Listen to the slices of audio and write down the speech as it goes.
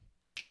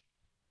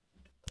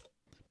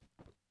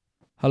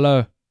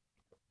Hello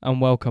and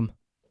welcome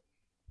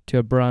to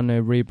a brand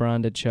new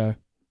rebranded show.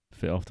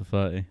 Fit After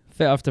 30.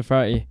 Fit After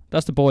 30.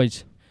 That's the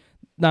boys.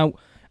 Now,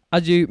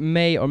 as you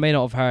may or may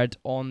not have heard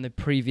on the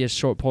previous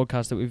short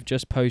podcast that we've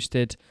just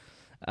posted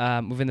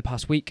within the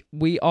past week,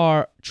 we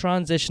are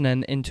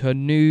transitioning into a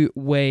new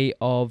way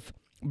of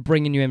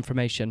bringing you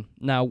information.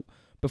 Now,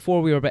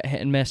 before we were a bit hit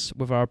and miss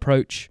with our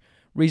approach,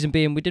 reason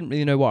being we didn't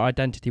really know what our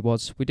identity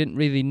was. We didn't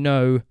really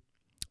know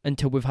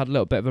until we've had a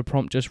little bit of a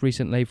prompt just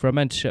recently for a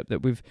mentorship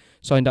that we've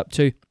signed up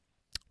to,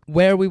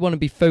 where we want to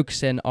be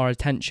focusing our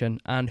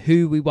attention and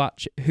who we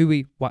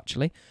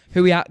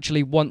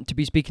actually want to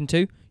be speaking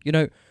to. You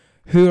know,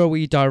 who are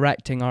we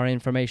directing our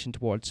information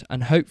towards?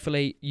 And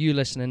hopefully you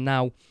listening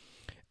now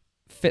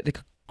fit the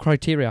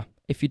criteria.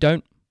 If you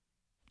don't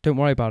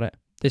worry about it.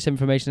 This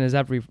information is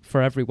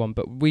for everyone,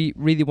 but we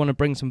really want to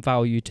bring some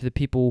value to the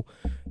people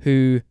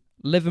who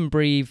live and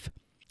breathe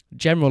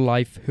general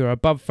life, who are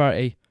above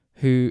 30,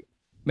 who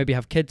maybe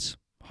have kids,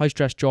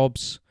 high-stress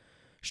jobs,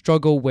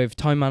 struggle with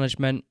time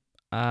management,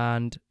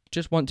 and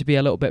just want to be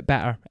a little bit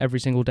better every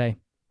single day.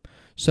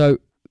 So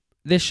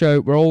this show,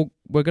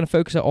 we're going to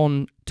focus it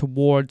on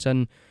towards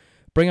and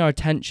bring our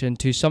attention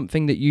to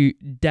something that you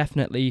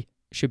definitely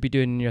should be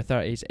doing in your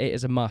 30s. It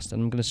is a must,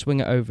 and I'm going to swing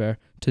it over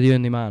to the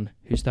only man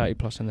who's 30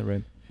 plus in the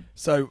room.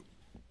 So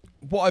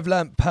what I've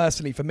learnt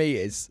personally for me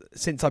is,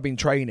 since I've been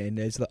training,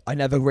 is that I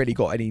never really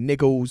got any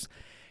niggles,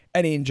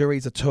 any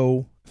injuries at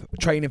all.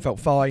 Training felt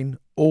fine,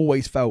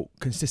 always felt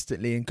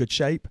consistently in good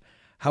shape.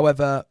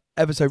 However,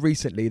 ever so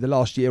recently, the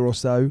last year or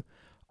so,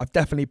 I've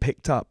definitely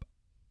picked up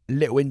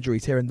little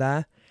injuries here and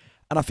there.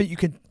 And I think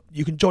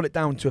you can jot it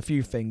down to a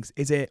few things.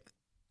 Is it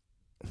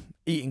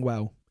eating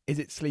well? Is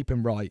it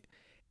sleeping right?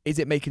 Is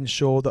it making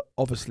sure that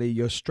obviously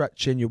you're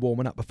stretching, you're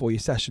warming up before your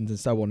sessions and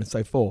so on and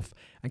so forth?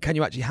 And can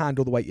you actually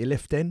handle the weight you're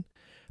lifting?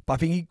 But I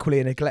think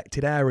equally a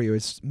neglected area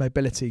is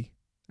mobility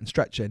and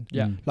stretching.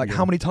 Yeah.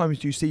 How many times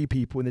do you see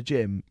people in the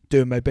gym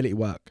doing mobility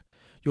work?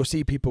 You'll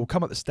see people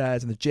come up the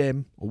stairs in the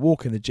gym or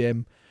walk in the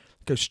gym,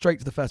 go straight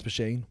to the first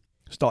machine,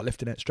 start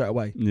lifting it straight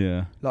away.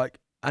 Yeah.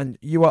 And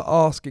you are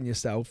asking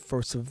yourself for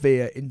a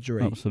severe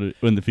injury.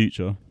 Absolutely. In the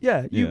future.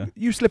 Yeah.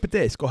 You slip a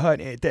disc or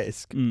herniate a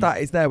disc, that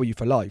is there with you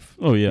for life.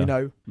 Oh, yeah. You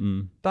know,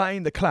 that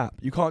ain't the clap.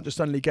 You can't just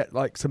suddenly get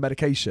like some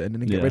medication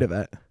and then get rid of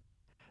it.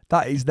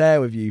 That is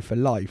there with you for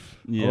life.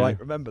 Yeah. All right,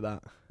 remember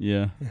that.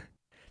 Yeah. Do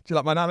you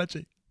like my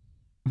analogy?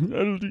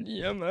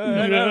 Yeah,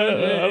 man.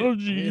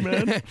 Analogy,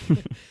 man.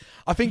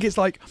 I think it's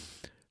like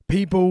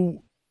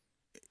people,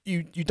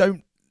 you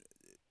don't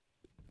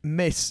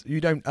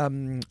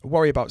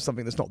worry about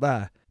something that's not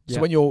there. So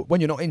when you're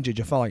not injured,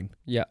 you're fine.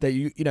 Yeah. That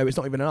you know it's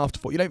not even an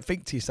afterthought. You don't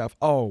think to yourself,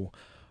 oh,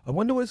 I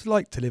wonder what it's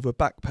like to live with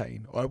back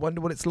pain, or I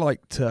wonder what it's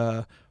like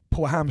to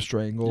pull a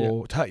hamstring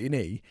or to hurt your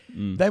knee.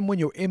 Then when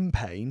you're in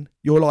pain,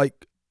 you're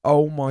like,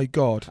 oh my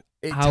god,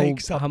 it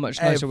takes up how much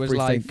nicer was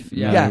everything. life?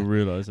 Yeah. You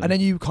realise it. And then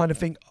you kind of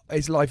think,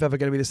 is life ever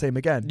going to be the same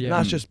again? Yeah.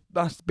 And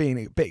that's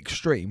being a bit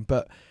extreme.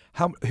 But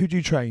who do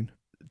you train?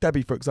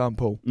 Debbie, for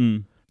example.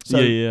 So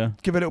yeah.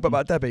 give a little bit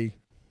about Debbie.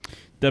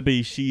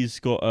 Debbie, she's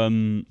got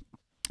a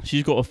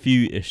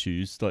few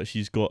issues. Like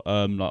she's got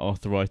like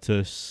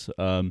arthritis.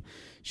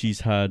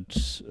 She's got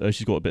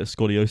a bit of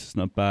scoliosis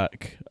in her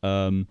back.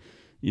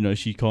 You know,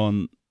 she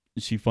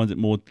finds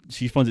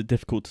it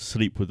difficult to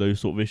sleep with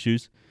those sort of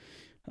issues.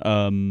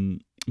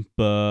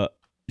 But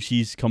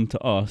she's come to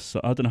us.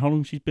 I don't know how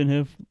long she's been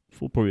here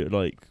for. Probably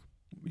like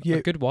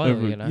A good while,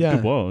 you know. Yeah.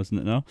 good while, isn't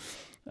it now?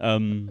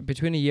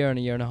 Between a year and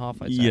a year and a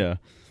half, I'd say. Yeah,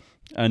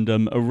 and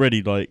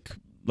already like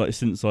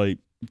since I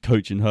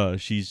coaching her,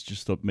 she's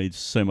just made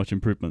so much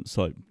improvements.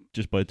 Like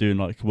just by doing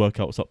like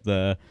workouts up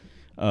there,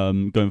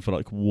 going for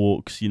like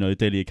walks, you know,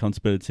 daily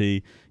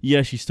accountability.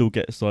 Yeah, she still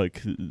gets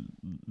like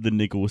the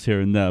niggles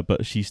here and there,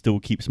 but she still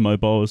keeps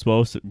mobile as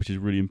well, which is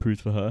really improved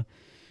for her.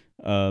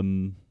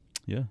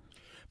 Yeah.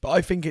 But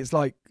I think it's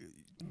like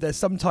there's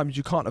sometimes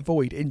you can't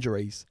avoid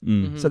injuries.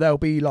 Mm-hmm. So there'll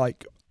be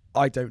like,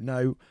 I don't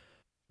know,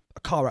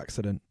 a car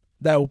accident.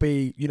 There'll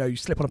be, you know, you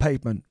slip on a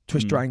pavement,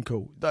 twist your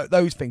ankle.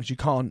 Those things you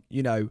can't,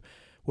 you know,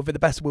 with the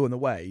best will in the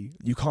way,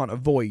 you can't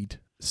avoid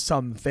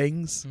some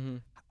things.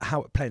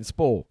 How playing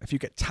sport, if you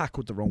get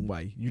tackled the wrong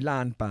way, you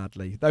land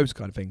badly, those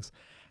kind of things.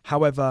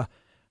 However,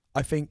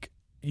 I think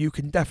you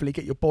can definitely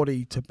get your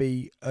body to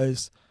be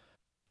as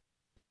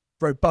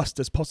robust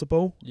as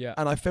possible. Yeah.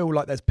 And I feel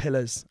like there's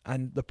pillars,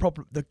 and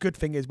the good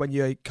thing is when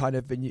you're kind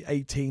of in your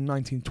 18,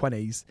 19,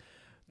 20s,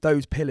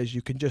 those pillars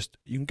you can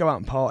go out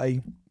and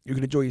party, you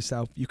can enjoy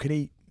yourself, you can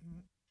eat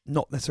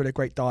not necessarily a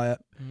great diet,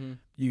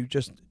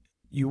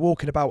 you're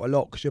walking about a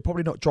lot because you're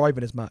probably not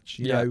driving as much,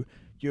 you know,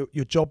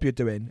 your job you're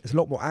doing is a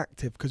lot more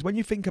active, because when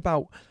you think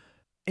about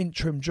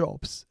interim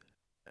jobs,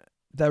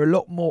 they're a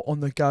lot more on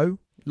the go.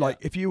 Like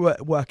if you were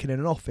working in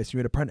an office,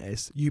 you're an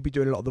apprentice, you'd be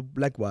doing a lot of the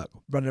legwork,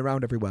 running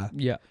around everywhere.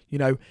 Yeah. You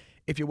know,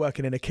 if you're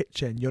working in a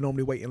kitchen, you're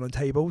normally waiting on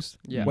tables.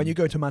 Yeah. When you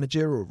go to a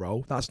managerial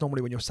role, that's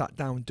normally when you're sat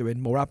down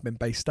doing more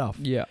admin-based stuff.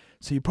 Yeah.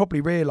 So you probably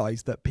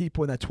realise that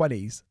people in their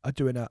 20s are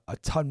doing a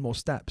ton more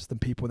steps than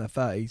people in their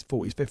 30s,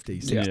 40s,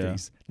 50s,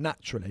 60s,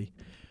 naturally.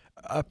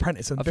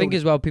 apprentice and I build think it.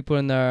 as well, people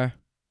in their,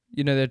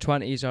 their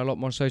 20s are a lot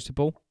more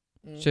sociable.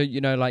 So,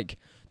 like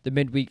the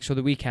midweeks or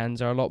the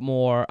weekends are a lot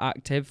more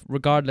active,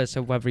 regardless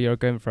of whether you're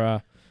going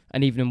for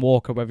an evening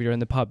walk or whether you're in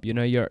the pub.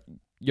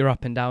 You're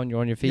up and down, you're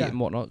on your feet and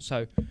whatnot.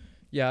 So,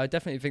 yeah, I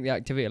definitely think the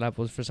activity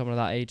levels for someone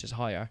of that age is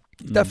higher.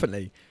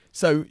 Definitely.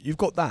 So you've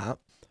got that,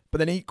 but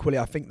then equally,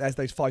 I think there's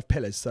those 5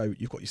 pillars. So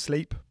you've got your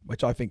sleep,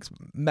 which I think is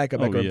mega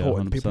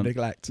important that people 100%.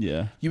 neglect.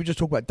 Yeah. You were just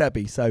talking about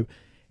Debbie. So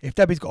if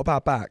Debbie's got a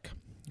bad back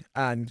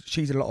and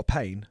she's in a lot of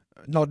pain,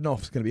 nodding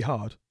off is going to be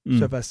hard.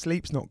 So if her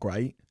sleep's not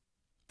great,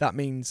 that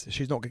means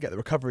she's not going to get the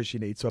recovery she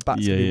needs. So her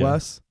back's going to be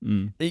worse.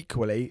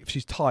 Equally, if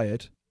she's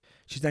tired,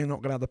 she's then not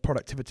going to have the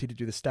productivity to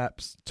do the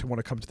steps, to want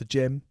to come to the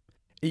gym.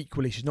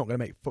 Equally, she's not going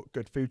to make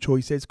good food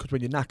choices because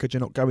when you're knackered, you're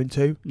not going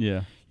to.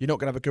 Yeah. You're not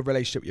going to have a good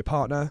relationship with your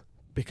partner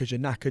because you're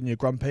knackered and you're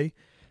grumpy.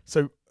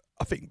 So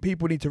I think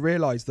people need to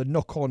realise the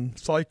knock-on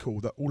cycle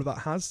that all of that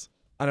has.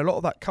 And a lot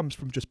of that comes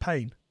from just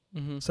pain.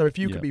 Mm-hmm. So if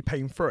you can be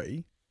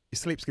pain-free, your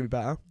sleep's going to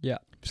be better. Yeah.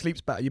 If your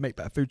sleep's better, you make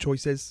better food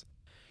choices.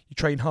 You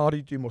train harder,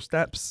 you do more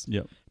steps.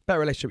 Yep. Better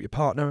relationship with your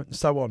partner, and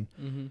so on.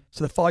 Mm-hmm.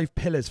 So the 5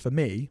 pillars for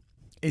me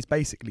is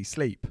basically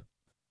sleep.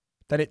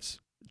 Then it's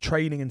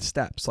training and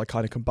steps. I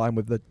kind of combine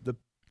with the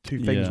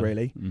 2 things,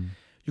 really.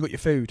 You got your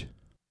food,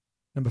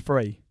 number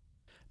 3.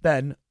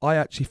 Then I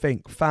actually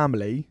think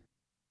family,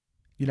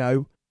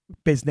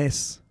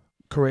 business,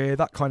 career,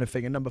 that kind of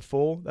thing. And number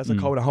 4, there's a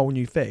whole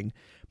new thing,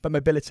 but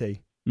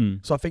mobility.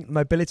 So I think the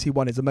mobility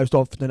one is the most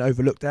often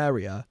overlooked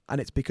area,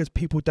 and it's because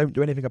people don't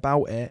do anything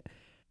about it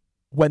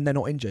when they're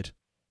not injured.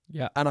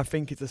 Yeah. And I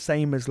think it's the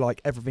same as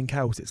like everything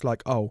else. It's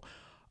like, oh,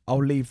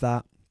 I'll leave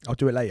that. I'll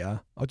do it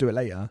later.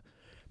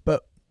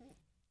 But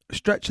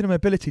stretching and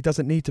mobility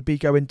doesn't need to be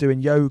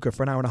doing yoga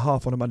for an hour and a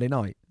half on a Monday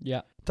night. Yeah.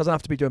 It doesn't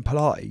have to be doing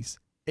Pilates.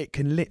 It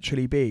can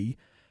literally be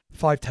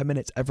 5-10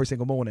 minutes every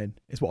single morning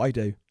is what I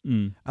do.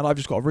 And I've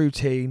just got a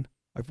routine.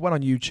 I've went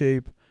on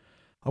YouTube.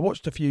 I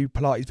watched a few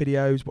Pilates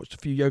videos, watched a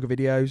few yoga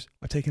videos.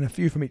 I've taken a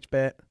few from each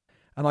bit,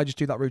 and I just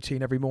do that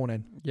routine every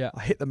morning. Yeah.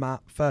 I hit the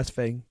mat, first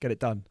thing, get it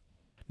done.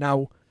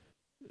 Now,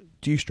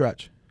 do you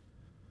stretch?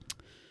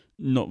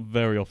 Not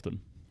very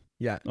often.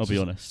 Yeah. I'll be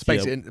honest.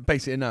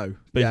 Basically no.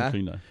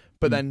 Basically no.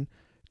 But then,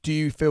 do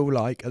you feel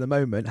like, at the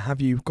moment,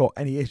 have you got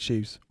any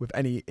issues with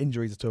any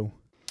injuries at all?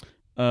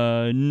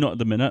 Not at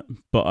the minute,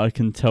 but I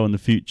can tell in the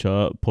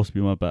future,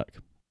 possibly my back.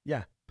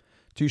 Yeah.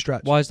 Do you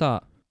stretch? Why is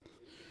that?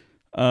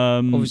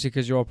 Obviously,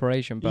 because your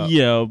operation, but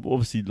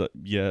obviously,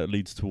 it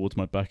leads towards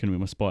my back and with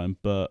my spine.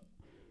 But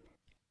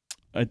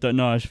I don't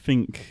know. I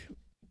think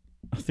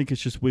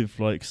it's just with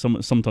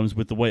sometimes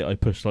with the weight I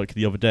push. Like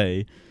the other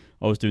day,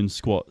 I was doing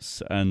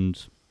squats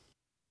and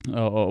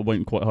I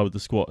went quite high with the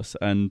squats,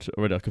 and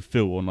already I could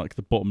feel on like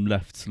the bottom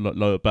left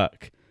lower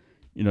back.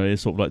 It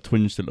sort of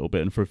twinged a little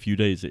bit, and for a few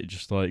days it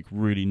just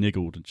really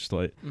niggled and just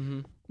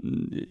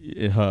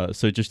it hurt.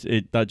 So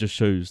that just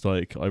shows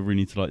I really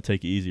need to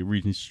take it easy,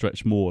 really need to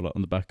stretch more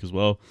on the back as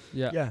well.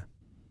 Yeah.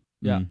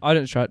 I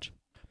don't stretch.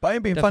 But I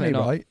ain't being Definitely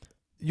funny, not.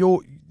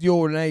 right?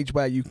 You're an age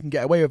where you can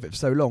get away with it for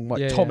so long.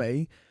 Like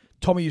Tommy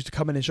used to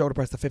come in and shoulder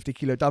press the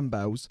 50-kilo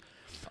dumbbells.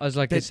 I was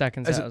his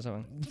second set or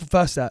something.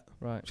 First set,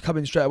 right? Come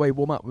in straight away,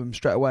 warm up with him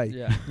straight away.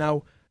 Yeah.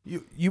 Now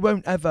you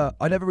won't ever.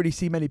 I never really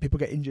see many people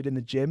get injured in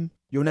the gym.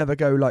 You'll never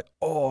go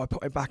I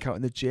put my back out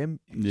in the gym.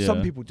 Yeah.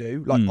 Some people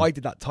do. I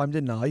did that time,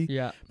 didn't I?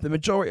 Yeah. The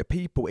majority of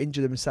people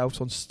injure themselves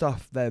on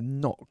stuff they're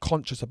not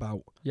conscious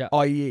about. Yeah.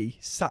 I.e.,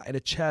 sat in a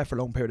chair for a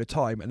long period of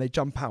time and they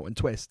jump out and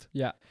twist.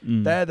 Yeah.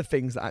 They're the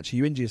things that actually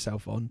you injure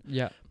yourself on.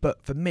 Yeah.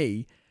 But for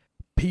me,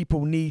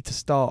 people need to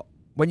start.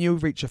 When you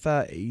reach your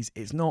 30s,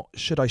 it's not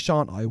should I,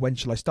 shan't I, when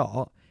shall I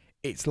start?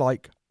 It's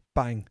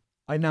bang.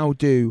 I now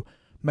do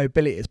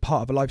mobility as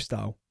part of a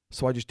lifestyle.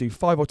 So I just do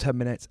 5 or 10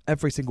 minutes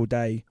every single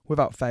day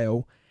without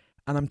fail.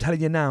 And I'm telling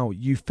you now,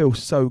 you feel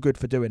so good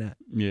for doing it.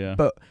 Yeah.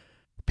 But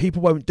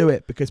people won't do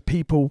it because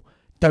people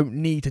don't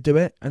need to do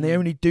it. And they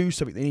only do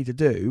something they need to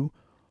do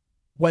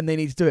when they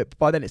need to do it. But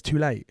by then it's too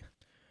late.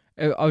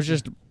 I was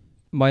just,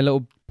 my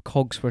little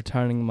cogs were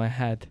turning in my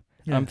head.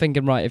 Yeah. And I'm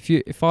thinking, right,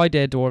 if I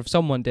did, or if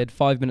someone did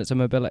 5 minutes of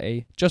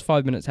mobility, just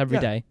 5 minutes every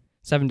day,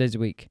 7 days a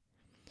week,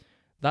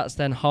 that's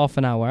then half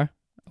an hour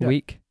a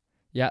week.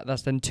 Yeah,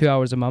 that's then 2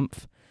 hours a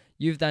month.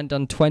 You've then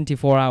done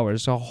 24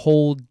 hours, a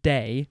whole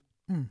day,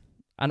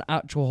 an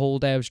actual whole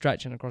day of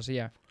stretching across a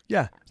year.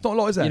 Yeah, it's not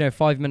a lot, is it?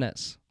 5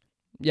 minutes.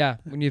 Yeah,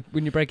 when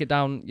you break it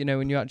down,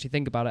 when you actually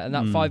think about it, and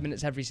that 5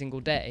 minutes every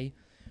single day,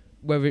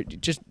 where it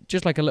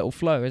just like a little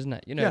flow, isn't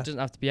it? It doesn't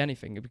have to be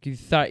anything. It could be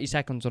 30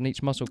 seconds on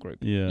each muscle group.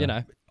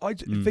 Yeah.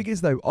 The thing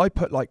is, though, I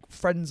put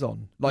friends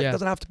on. It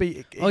doesn't have to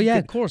be.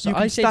 Of course.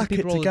 I say to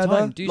people all the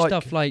time, do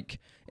stuff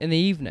in the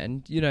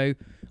evening.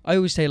 I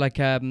always say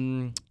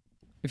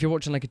if you're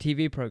watching a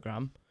TV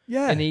program,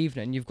 in the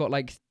evening, you've got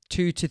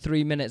 2 to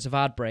 3 minutes of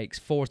ad breaks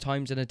 4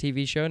 times in a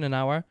TV show in an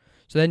hour.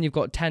 So then you've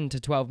got 10 to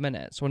 12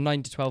 minutes or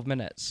 9 to 12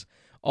 minutes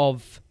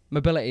of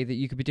mobility that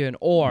you could be doing,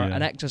 or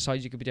an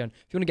exercise you could be doing.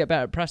 If you want to get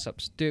better at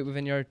press-ups, do it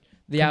within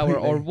the hour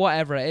or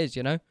whatever it is,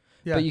 Yeah.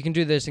 But you can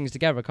do those things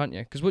together, can't you?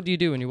 Because what do you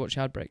do when you watch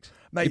your ad breaks?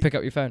 Mate, you pick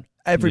up your phone.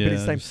 Everybody's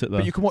the Yeah, same. just sit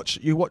But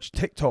there. you watch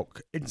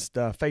TikTok,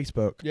 Insta,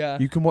 Facebook. Yeah.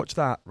 You can watch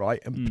that, right,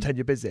 and Mm. pretend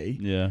you're busy.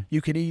 Yeah.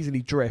 You can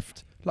easily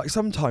drift. Like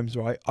sometimes,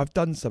 right, I've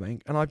done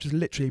something and I've just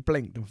literally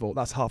blinked and thought,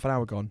 that's half an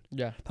hour gone.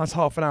 Yeah. That's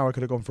half an hour I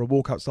could have gone for a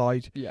walk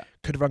outside, Yeah.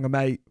 could have rung a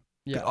mate.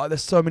 Yeah. Like,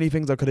 there's so many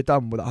things I could have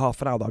done with that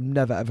half an hour that I'm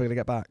never ever going to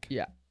get back.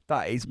 Yeah.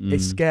 That is, Mm.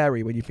 it's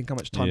scary when you think how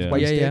much time's Yeah.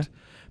 wasted. Yeah.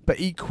 But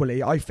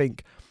equally, I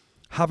think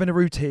having a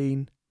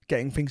routine,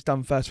 getting things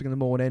done first thing in the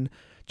morning.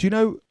 Do you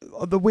know,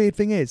 the weird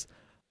thing is,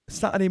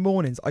 Saturday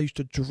mornings I used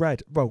to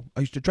dread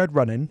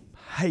running,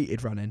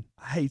 hated running,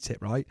 hate it,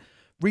 right?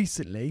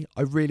 Recently,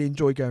 I really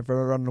enjoy going for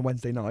a run on a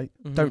Wednesday night.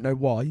 Mhm. Don't know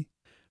why.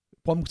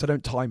 One, because I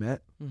don't time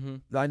it,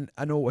 Mhm.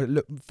 and all, I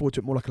look forward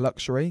to it more like a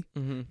luxury.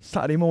 Mhm.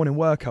 Saturday morning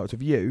workouts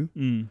with you,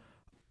 Mm.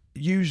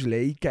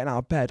 usually getting out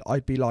of bed,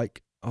 I'd be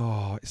like,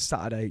 oh, it's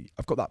Saturday.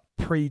 I've got that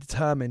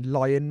predetermined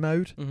lie-in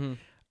mode. Mhm.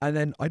 And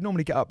then I'd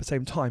normally get up at the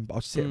same time, but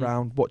I'll sit Mm.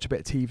 around, watch a bit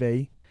of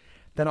TV.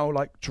 Then I'll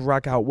like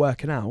drag out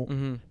working out.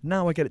 Mhm.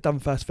 Now I get it done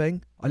first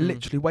thing. I Mm.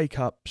 literally wake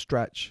up,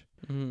 stretch,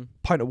 Mhm.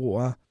 pint of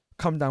water,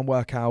 come down,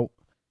 work out.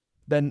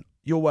 Then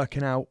you're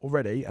working out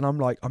already, and I'm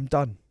like, I'm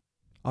done.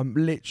 I've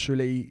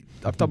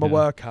done my Yeah.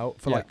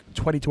 workout for Yeah. like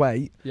 20 to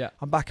 8. Yeah.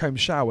 I'm back home,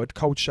 showered,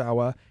 cold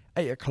shower,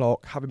 8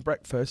 o'clock, having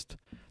breakfast.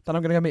 Then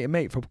I'm going to go meet a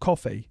mate for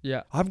coffee.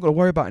 Yeah. I haven't got to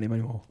worry about it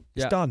anymore.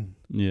 It's Yeah. done.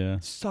 Yeah.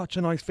 It's such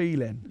a nice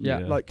feeling. Yeah.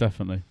 Like,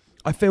 definitely.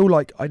 I feel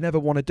like I never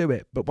want to do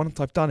it, but once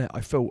I've done it,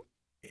 I feel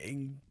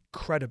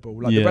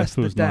incredible. Like yeah, the rest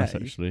it of feels the day, nice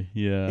actually.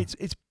 Yeah.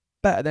 it's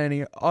better than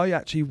any. I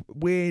actually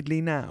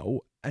weirdly now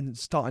and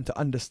starting to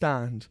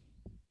understand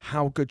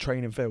how good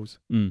training feels.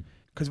 Mm.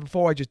 Because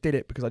before I just did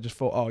it because I just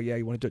thought, oh yeah,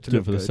 you want to do it to Do it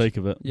look for the good. sake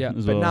of it. Yeah.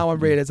 As But well. now I'm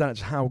Mm. realising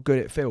that's how good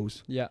it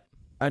feels. Yeah.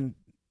 And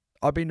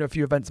I've been to a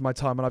few events in my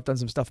time and I've done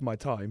some stuff in my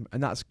time,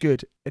 and that's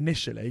good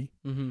initially.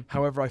 Mhm.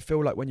 However, I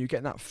feel like when you get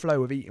in that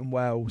flow of eating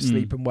well, Mm.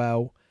 sleeping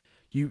well,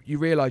 you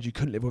realise you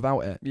couldn't live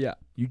without it. Yeah.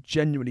 You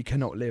genuinely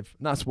cannot live.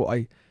 And that's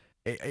what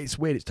it's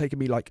weird. It's taken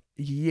me like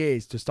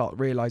years to start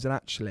realising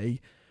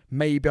actually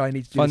maybe I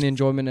need to do Find the this.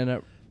 enjoyment in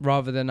it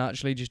rather than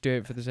actually just do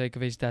it for the sake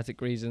of aesthetic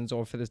reasons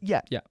or for the.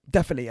 Yeah, Yeah.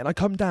 definitely. And I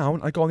come down,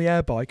 I go on the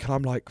air bike, and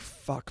I'm like,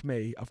 fuck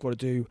me, I've got to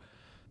do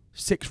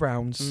 6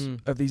 rounds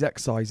Mm. of these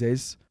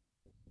exercises.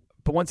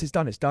 But once it's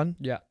done, it's done.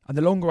 Yeah. And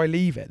the longer I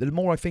leave it, the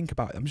more I think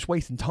about it. I'm just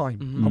wasting time.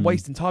 Mhm. I'm Mm.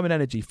 wasting time and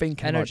energy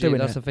thinking Energy. about doing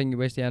That's it. the thing. You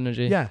waste the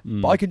energy. Yeah,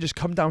 Mm. but I can just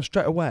come down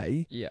straight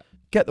away, Yeah.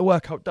 get the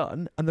workout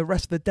done, and the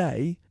rest of the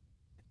day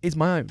is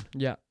my own.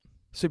 Yeah.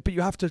 So, but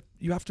you have to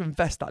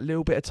invest that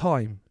little bit of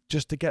time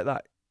just to get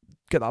that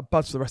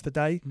buzz for the rest of the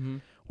day.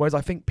 Mhm. Whereas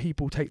I think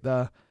people take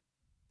the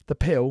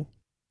pill,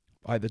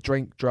 either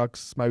drink,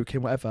 drugs,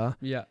 smoking, whatever,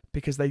 Yeah.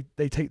 because they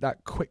take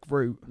that quick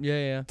route Yeah.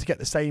 Yeah. to get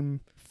the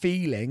same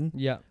feeling,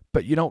 Yeah.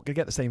 but you're not gonna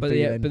get the same But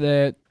feeling.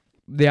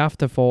 the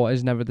afterthought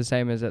is never the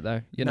same, is it?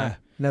 Though you know, Nah,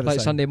 never like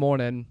same. Sunday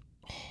morning.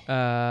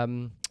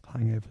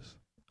 Hangovers.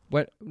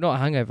 Not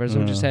hangovers.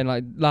 I'm just Uh. saying,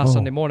 like last Oh.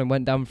 Sunday morning,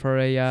 went down for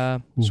a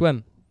Ooh.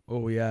 swim.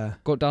 Oh yeah.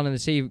 Got down in the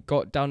sea.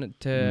 Got down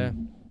to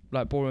Mm.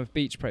 like Bournemouth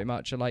Beach pretty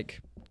much at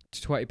like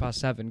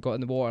 7:20. Got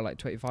in the water like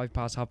 25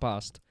 past, half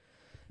past.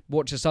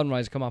 Watch the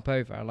sunrise come up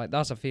over. Like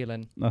that's a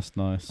feeling. That's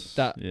nice.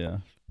 That- yeah.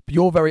 But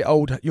you're very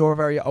old. You're a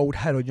very old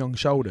head on young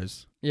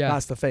shoulders. Yeah.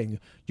 That's the thing.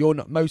 You're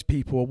not. Most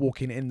people are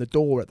walking in the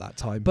door at that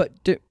time. But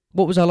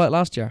what was I like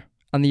last year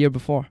and the year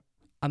before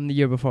and the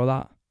year before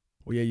that?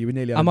 well, yeah, you were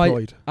nearly Am I-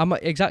 unemployed.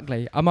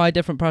 Am I a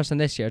different person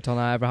this year than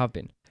I ever have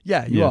been?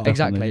 Yeah, you Yeah. are. Definitely,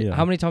 Exactly. yeah.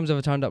 How many times have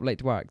I turned up late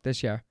to work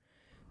this year?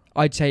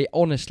 I'd say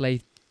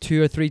honestly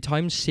 2 or 3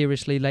 times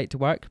seriously late to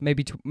work.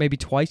 Maybe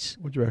twice.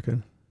 What do you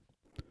reckon?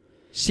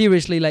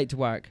 Seriously late to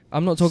work.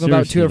 I'm not talking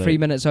about 2 or Seriously 3 late.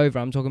 minutes over.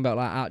 I'm talking about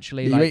like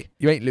actually You like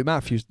ain't Luke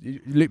Matthews.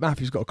 Luke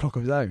Matthews got a clock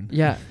of his own.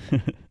 yeah.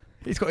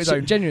 He's got his So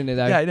own. genuinely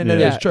though. Yeah, no,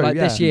 Yeah. it's true. Like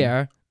yeah. this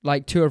year,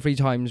 like 2 or 3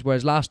 times,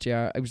 whereas last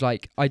year it was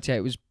like I'd say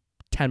it was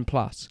 10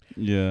 plus.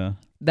 Yeah.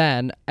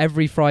 Then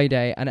every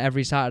Friday and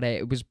every Saturday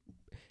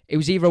it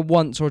was either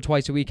once or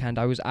twice a weekend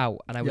I was out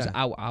and I was Yeah.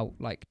 out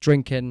like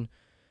drinking,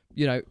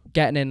 you know,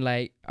 getting in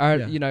late or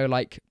Yeah. you know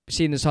like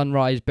seeing the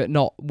sunrise but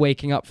not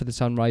waking up for the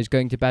sunrise,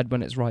 going to bed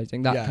when it's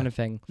rising, that Yeah. kind of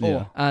thing.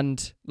 Yeah.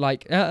 And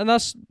like and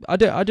that's I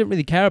don't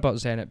really care about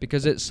saying it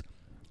because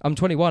I'm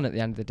 21 at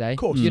the end of the day. Of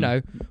course. You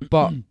know,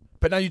 but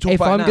But now you talk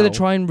if about I'm now, going to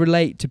try and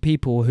relate to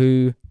people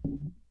who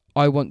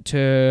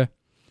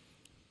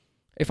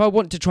if I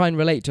want to try and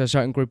relate to a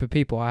certain group of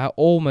people, I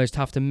almost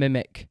have to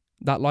mimic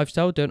that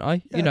lifestyle, don't I?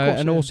 Yeah, you of know, course,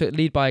 and yeah. also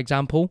lead by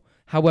example.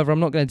 However, I'm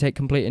not going to take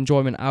complete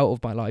enjoyment out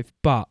of my life,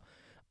 but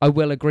I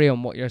will agree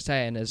on what you're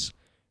saying is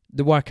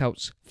the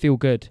workouts feel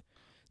good.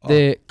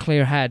 The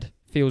clear head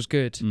feels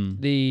good.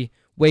 Mm. The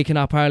waking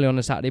up early on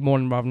a Saturday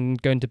morning rather than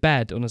going to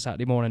bed on a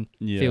Saturday morning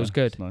Yeah, feels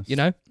good. it's nice. You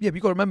know? yeah, but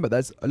you got to remember,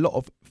 there's a lot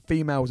of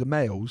females and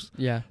males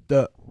Yeah.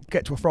 that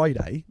get to a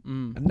Friday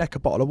Mm. and neck a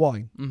bottle of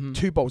wine, Mm-hmm.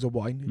 2 bottles of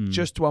wine, Mm.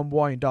 just to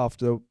unwind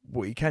after the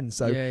weekend.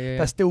 So yeah.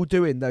 they're still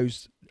doing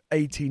those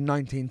 18,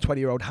 19,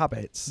 20-year-old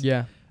habits.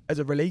 Yeah. as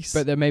a release.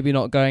 But they're maybe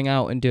not going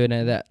out and doing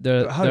it.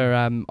 They're At home.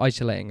 they're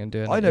isolating and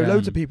doing it. I know yeah.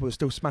 loads of people who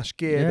still smash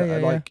gear Yeah, that yeah, are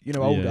yeah. like, you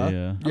know, older. Yeah.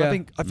 And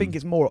Yeah. I think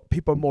it's more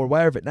people are more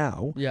aware of it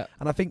now. Yeah.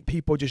 And I think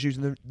people are just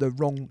using the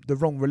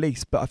wrong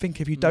release. But I think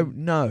if you don't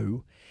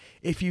know,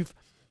 if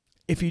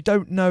you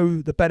don't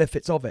know the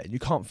benefits of it and you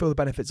can't feel the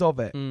benefits of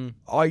it,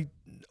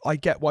 I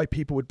get why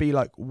people would be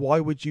like, why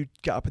would you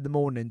get up in the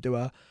morning and do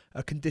a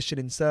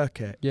conditioning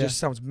circuit? Yeah. It just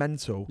sounds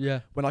mental.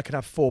 Yeah. When I could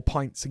have 4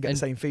 pints and get the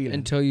same feeling.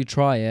 Until you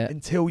try it,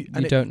 Until you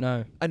and don't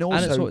know. And And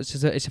also, it's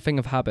a thing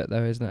of habit,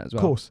 though, isn't it? As well.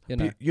 of course, You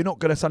know. you're not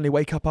going to suddenly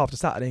wake up after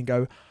Saturday and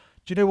go,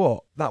 do you know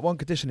what? That one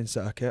conditioning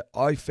circuit,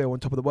 I feel on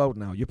top of the world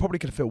now. You're probably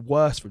going to feel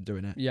worse from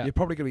doing it. Yeah. You're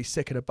probably going to be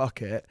sick in a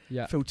bucket,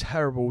 Yeah. feel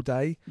terrible all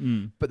day.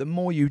 Mm. But the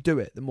more you do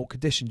it, the more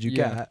conditioned you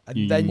Yeah. get,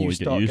 and then more you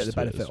get start used getting the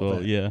to it benefit as well.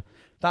 of it. Yeah.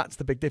 That's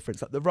the big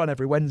difference. Like the run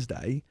every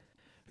Wednesday,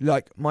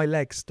 like my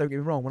legs, don't get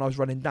me wrong, when I was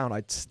running down,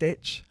 I'd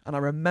stitch. And I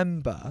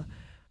remember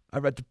I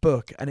read the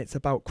book and it's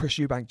about Chris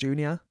Eubank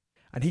Jr.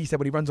 And he said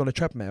when he runs on a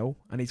treadmill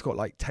and he's got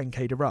like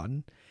 10K to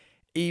run,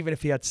 even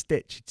if he had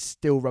stitch, he'd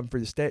still run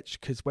through the stitch,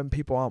 because when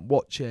people aren't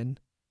watching,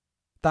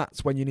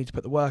 that's when you need to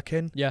put the work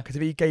in. Yeah. Because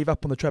if he gave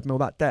up on the treadmill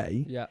that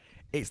day, Yeah.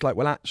 it's like,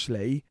 well,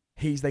 actually,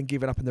 he's then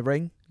given up in the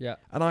ring. Yeah.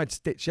 And I had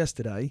stitch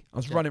yesterday. I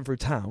was Yeah. running through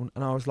town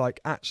and I was like,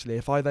 actually,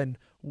 if I then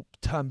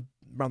turn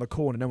around the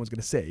corner, no one's going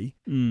to see,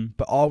 Mm.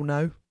 but I'll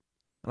know.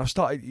 And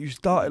you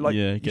started like,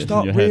 Yeah, it you gets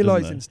start in your head, doesn't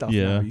realising it? stuff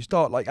Yeah. now. You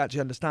start like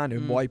actually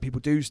understanding Mm. why people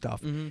do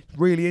stuff. Mm-hmm.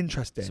 Really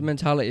interesting. It's a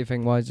mentality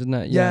thing, wise, isn't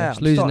it? Yeah, It's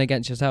I'm losing start-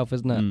 against yourself,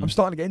 isn't it? Mm. I'm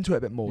starting to get into it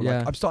a bit more.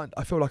 Yeah. Like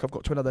I feel like I've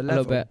got to another A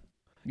level. little bit.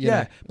 you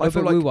Yeah, know. but I A little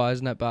feel bit like- woo-wise,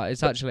 isn't it? But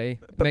it's actually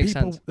But makes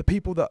people, sense. the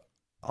people that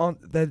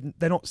aren't,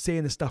 they're not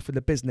seeing the stuff in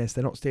the business.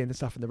 They're not seeing the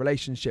stuff in the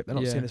relationship. They're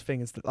not Yeah. seeing the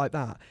things like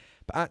that.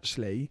 But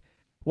actually,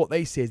 what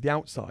they see is the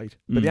outside.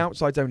 But the Mm.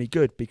 outside's only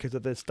good because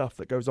of the stuff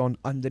that goes on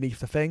underneath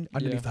the thing,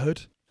 underneath Yeah. the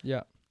hood.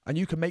 Yeah. And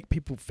you can make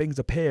things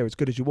appear as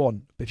good as you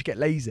want. But if you get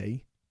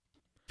lazy,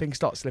 things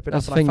start slipping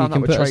That's the up. thing. And I You found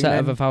can that with put a set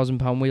training. of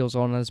 £1,000 wheels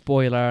on, a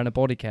spoiler, and a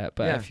body kit,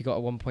 but Yeah. if you got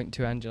a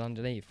 1.2 engine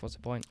underneath, what's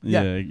the point?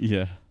 Yeah.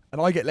 Yeah. And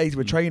I get lazy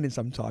with Mm. training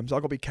sometimes.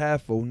 I've got to be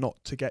careful not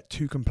to get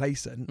too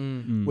complacent,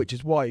 Mm. which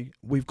is why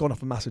we've gone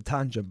off a massive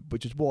tangent,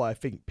 which is why I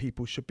think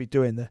people should be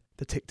doing the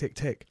tick, tick,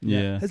 tick.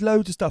 Yeah. There's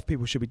loads of stuff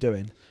people should be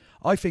doing.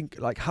 I think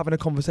like having a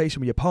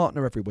conversation with your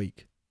partner every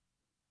week.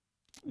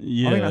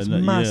 Yeah. that's Yeah,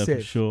 for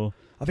massive. sure.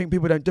 I think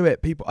people don't do it.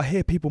 I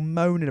hear people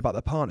moaning about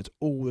their partners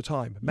all the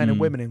time, men and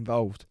Mm. women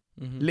involved,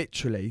 Mhm.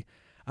 literally.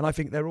 And I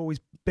think they're always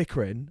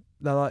bickering.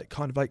 They're like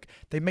kind of like,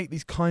 they make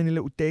these tiny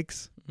little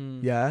digs, Mm.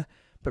 yeah.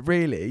 But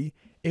really,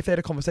 if they had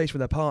a conversation with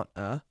their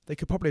partner, they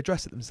could probably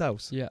address it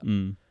themselves. Yeah.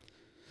 Mm.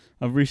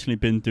 I've recently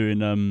been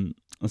doing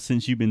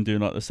since you've been doing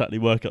like the Saturday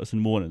workouts in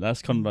the morning.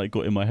 That's kind of like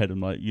got in my head. I'm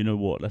like, you know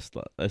what? Let's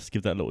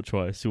give that a little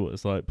try. See what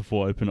it's like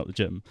before I open up the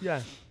gym.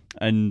 Yeah,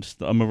 And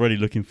I'm already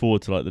looking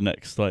forward to like the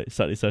next like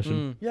Saturday session.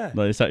 Mm. yeah.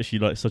 Like it's actually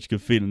like such a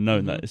good feeling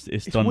knowing that Mhm. it's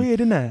It's done. weird,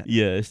 isn't it?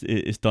 Yeah,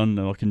 it's done,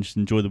 and I can just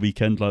enjoy the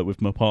weekend like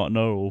with my partner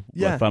or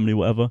Yeah. my family,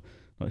 whatever.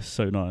 Like it's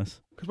so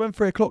nice. Because when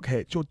 3 o'clock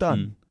hits, you're done.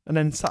 Mm. And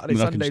then I Saturday,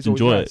 mean, I can Sundays just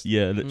always enjoy rest. it.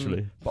 Yeah,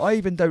 literally. But I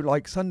even don't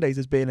like Sundays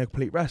as being a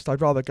complete rest.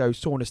 I'd rather go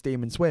sauna,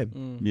 steam, and swim.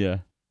 Mm. Yeah.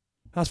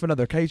 That's for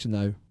another occasion,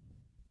 though.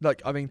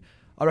 Like, I mean,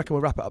 I reckon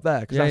we'll wrap it up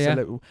there because Yeah, that's yeah. a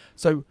little.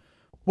 So,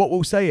 what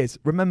we'll say is,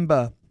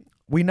 remember,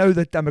 we know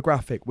the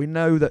demographic. We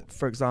know that,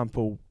 for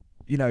example,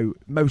 you know,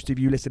 most of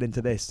you listening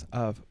to this,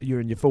 you're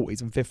in your 40s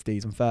and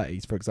 50s and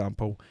 30s, for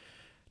example.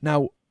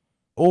 Now,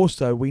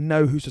 also, we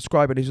know who's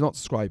subscribing and who's not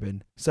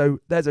subscribing. So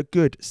there's a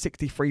good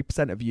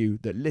 63% of you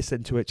that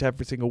listen to it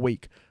every single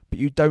week, but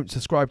you don't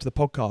subscribe to the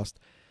podcast.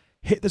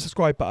 Hit the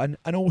subscribe button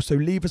and also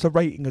leave us a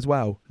rating as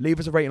well. Leave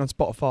us a rating on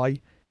Spotify.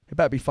 It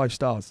better be 5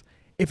 stars.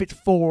 If it's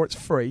 4, it's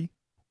free.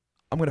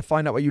 I'm going to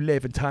find out where you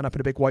live and turn up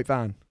in a big white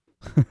van.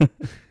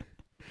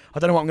 I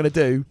don't know what I'm going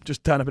to do.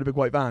 Just turn up in a big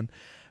white van.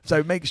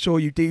 So make sure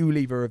you do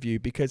leave a review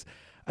because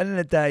at the end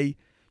of the day,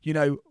 you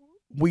know,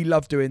 we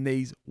love doing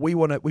these.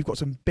 We've got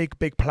some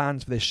big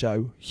plans for this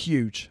show.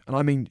 Huge. And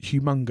I mean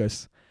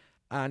humongous.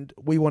 And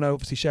we want to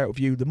obviously share it with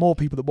you. The more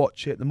people that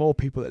watch it, the more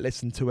people that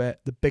listen to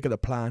it, the bigger the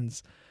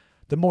plans,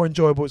 the more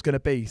enjoyable it's going to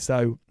be.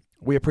 So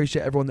we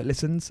appreciate everyone that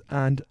listens,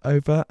 and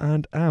over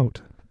and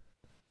out.